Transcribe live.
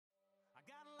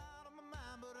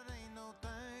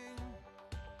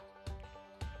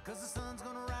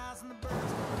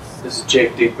This is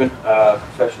Jake Diekman,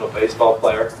 professional baseball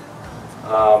player.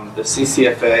 The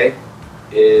CCFA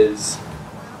is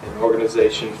an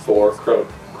organization for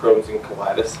Crohn's and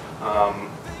Colitis.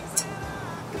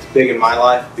 It's big in my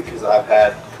life because I've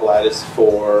had colitis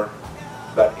for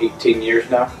about 18 years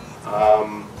now.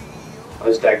 I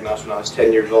was diagnosed when I was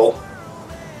 10 years old,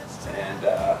 and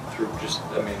through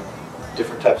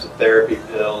different types of therapy,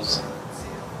 pills,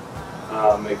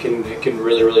 it can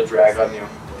really drag on you.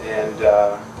 And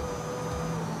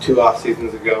 2 off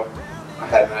seasons ago, I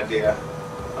had an idea.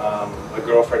 My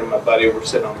girlfriend and my buddy were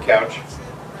sitting on the couch,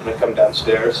 and I come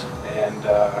downstairs, and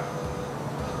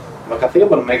I'm like, I think I'm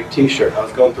going to make a t-shirt. I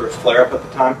was going through a flare-up at the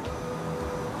time,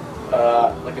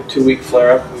 like a 2-week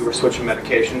flare-up. We were switching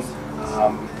medications,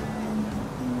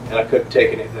 and I couldn't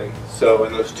take anything. So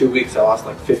in those 2 weeks, I lost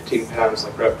like 15 pounds,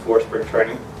 like right before spring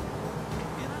training.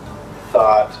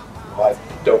 Thought, well,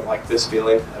 I don't like this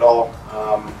feeling at all.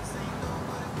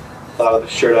 Thought of the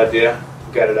shirt idea,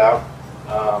 got it out.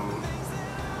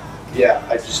 Yeah,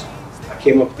 I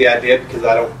came up with the idea because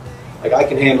I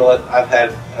can handle it. I've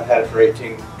had it for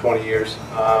 18, 20 years.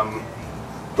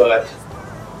 But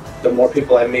the more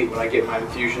people I meet when I get my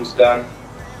infusions done,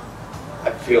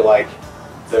 I feel like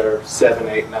they're 7,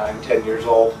 8, 9, 10 years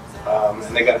old,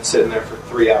 and they got to sit in there for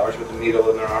 3 hours with a needle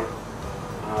in their arm.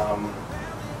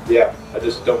 Yeah, I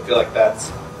just don't feel like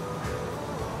that's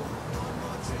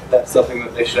something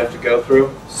that they should have to go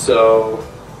through. So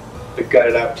the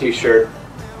Gutted Out t-shirt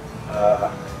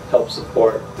helps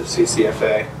support the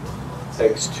CCFA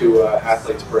thanks to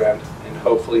Athlete's Brand, and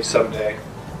hopefully someday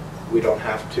we don't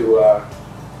have to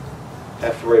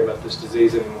worry about this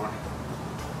disease anymore.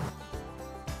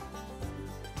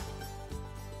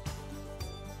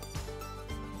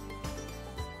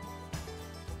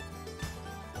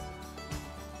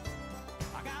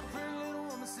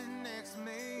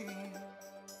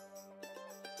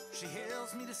 She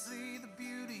helps me to see the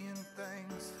beauty in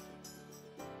things,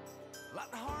 like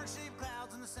the heart-shaped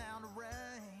clouds and the sound